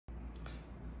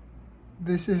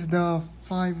This is the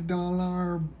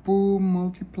 $5 Boom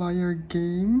multiplier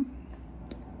game.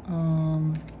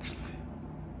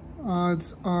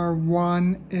 Odds are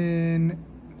 1 in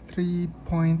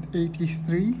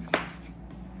 3.83.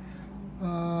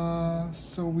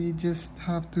 So we just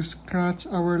have to scratch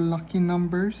our lucky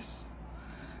numbers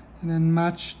and then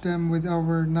match them with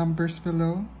our numbers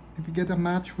below. If we get a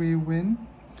match, we win.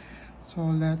 So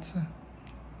let's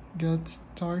get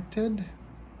started.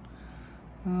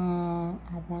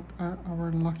 What are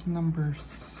our lucky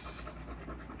numbers?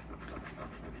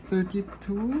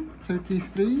 32,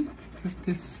 33,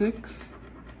 56,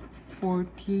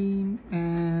 14,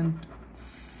 and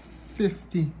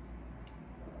 50.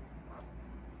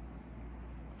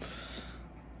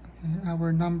 Okay,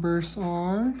 our numbers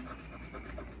are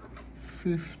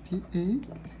 58,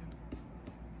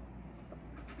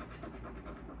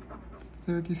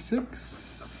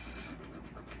 36,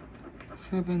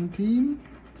 17,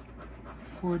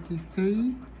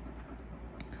 43,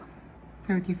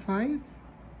 35,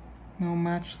 no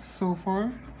match so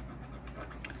far.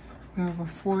 We have a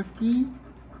 40,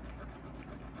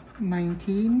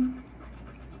 19,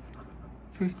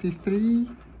 53,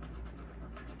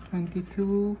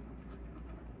 22,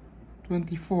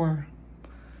 24,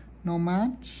 no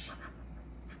match.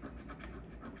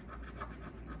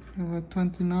 We have a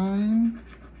 29,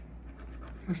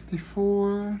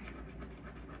 54,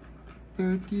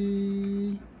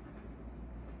 30,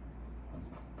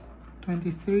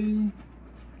 23,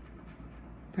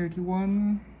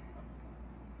 31,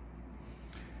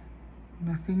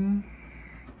 nothing,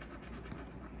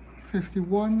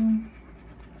 51,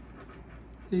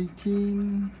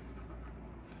 18,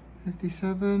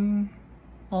 57,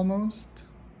 almost,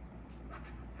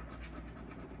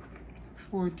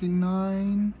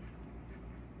 49,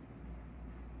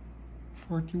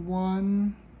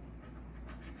 41,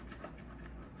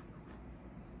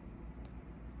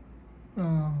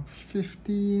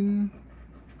 15,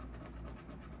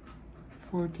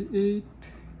 48,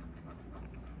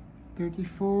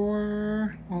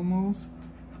 34, almost,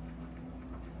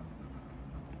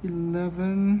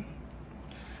 11,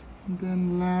 and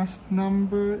then last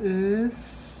number is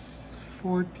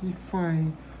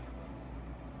 45.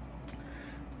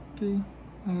 Okay,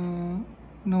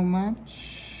 no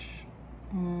match.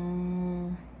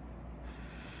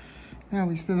 Yeah,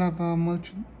 we still have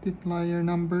multiplier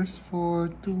numbers for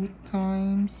 2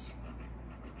 times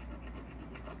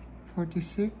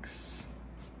 46,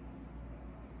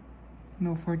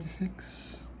 no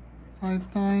 46,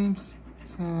 5 times,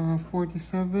 it's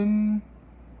 47,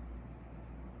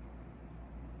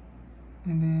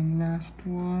 and then last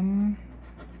one,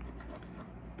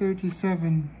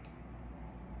 37.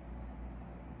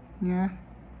 Yeah,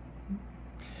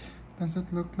 does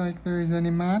it look like there is any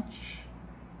match?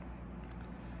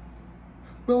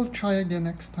 We'll try again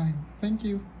next time. Thank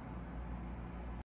you.